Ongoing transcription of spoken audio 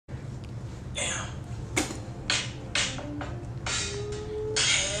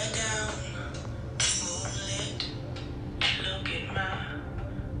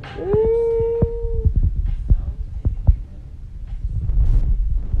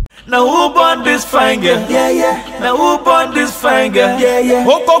Now who born this fine girl? Yeah, yeah. Now who born this fine girl? Yeah, yeah.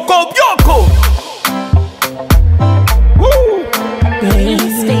 Okoko Bioko. Woo.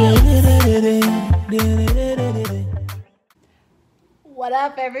 What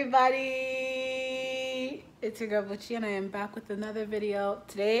up, everybody? It's your girl BUCHI, and I am back with another video.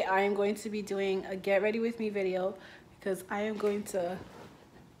 Today I am going to be doing a get ready with me video because I am going to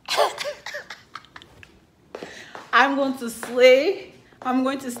I'm going to slay. I'm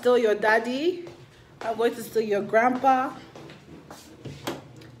going to steal your daddy. I'm going to steal your grandpa.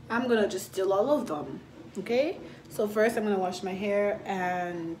 I'm gonna just steal all of them. Okay, so first I'm gonna wash my hair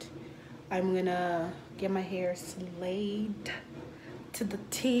and I'm gonna get my hair slayed to the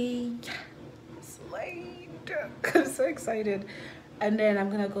T. Slayed. I'm so excited. And then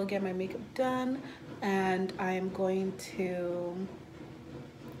I'm gonna go get my makeup done and I'm going to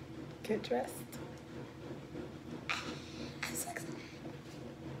get dressed.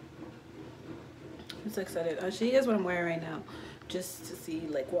 I'm so excited. Actually, here's what I'm wearing right now, just to see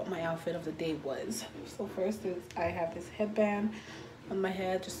like what my outfit of the day was. So first is I have this headband on my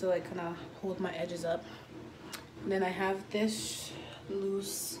head just to like kind of hold my edges up. And then I have this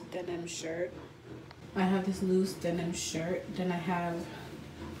loose denim shirt. Then I have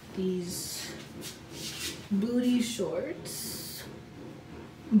these booty shorts,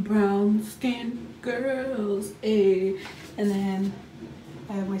 brown skin girls, and then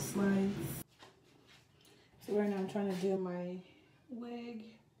I have my slides. So right now I'm trying to do my wig.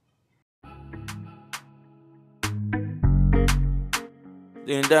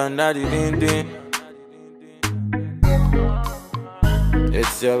 Din down, daddy, din din.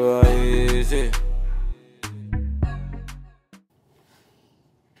 It's your boy, easy.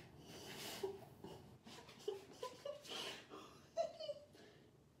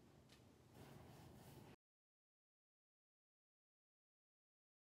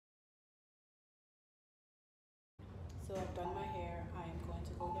 So I've done my hair. I am going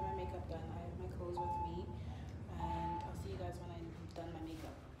to go get my makeup done. I have my clothes with me, and I'll see you guys when I'm done my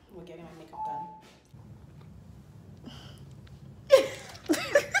makeup. We're getting my makeup done.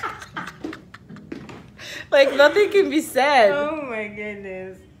 Like nothing can be said. Oh my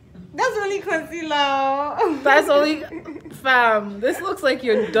goodness. That's only concealer. That's only fam. This looks like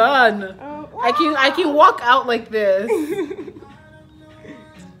you're done. Oh, wow. I can walk out like this.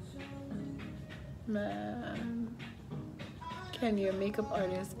 Man, can your makeup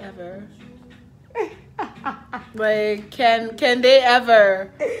artist ever? Like, can they ever?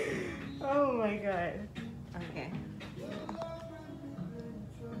 Oh my god. Okay.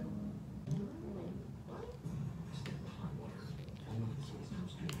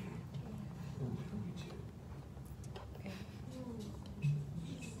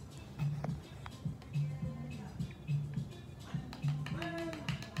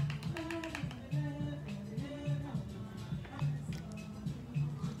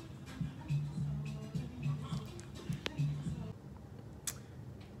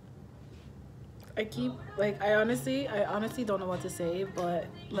 I honestly don't know what to say, but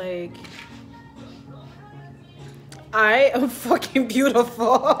like, I am fucking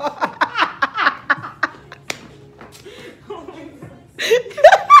beautiful.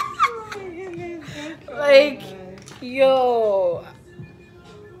 Like, yo,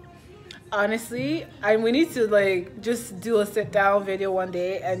 honestly, we need to like just do a sit down video one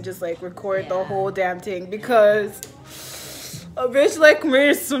day and just like record the whole damn thing, because a bitch like me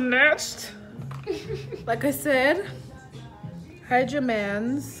is snatched. Like I said, hide your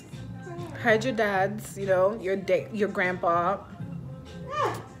mans, hide your dads, you know, your grandpa,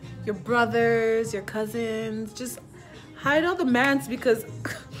 your brothers, your cousins. Just hide all the mans, because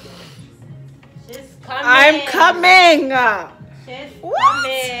She's coming. I'm coming. She's What?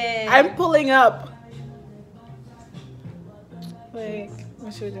 coming. I'm pulling up. Like,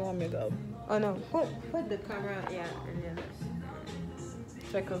 what should we do on makeup? Oh no. Put the camera. Yeah. And then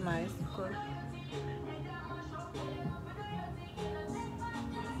Check with my eyes. close.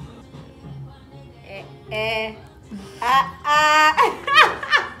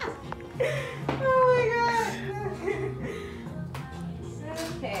 Oh my god.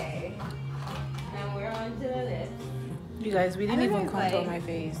 Okay. Now we're on to the lips. You guys, we didn't I even don't contour like- my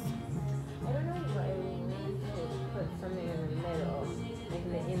face. I don't know why we need to put something in the middle, like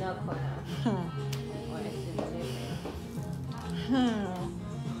the inner corner. Or it's in the middle.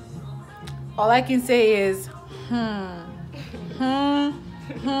 All I can say is,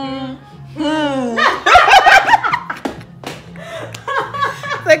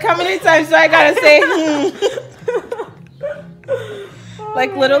 Like, how many times do I gotta say,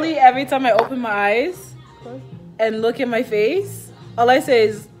 Like, literally every time I open my eyes and look at my face, all I say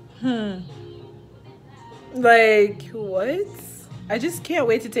is, Like, what? I just can't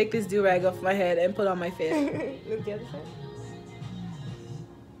wait to take this do-rag off my head and put on my face. Look the other side.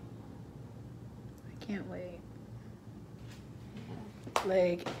 I can't wait.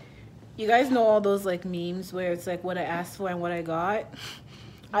 Like, you guys know all those like memes where it's like what I asked for and what I got?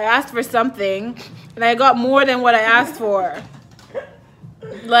 I asked for something and I got more than what I asked for.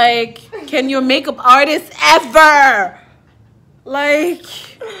 Like, can your makeup artist ever? Like,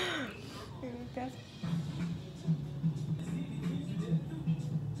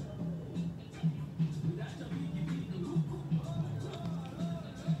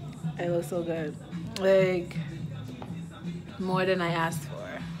 I look so good. Like, more than I asked for.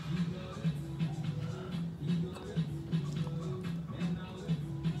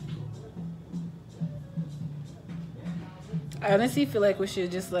 I honestly feel like we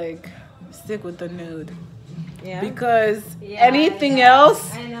should just like stick with the nude. Yeah. Because anything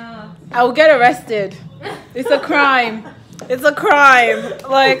else, I know. I will get arrested. It's a crime. It's a crime.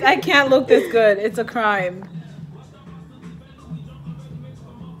 Like, I can't look this good. It's a crime.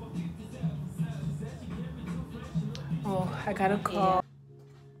 Oh, I got a call. Yeah.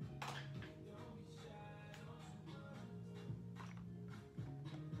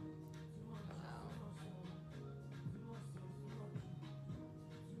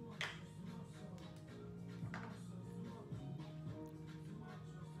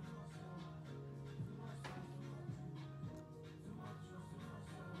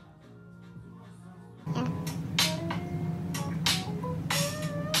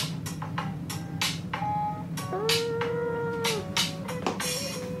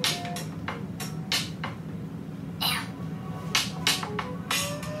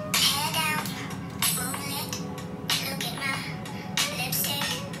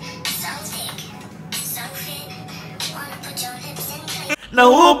 Now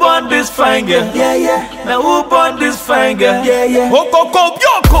who born this fine girl? Yeah, yeah. Now who born this fine girl? Yeah, yeah. Okoko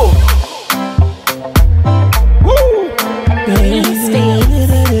Bioko. Woo.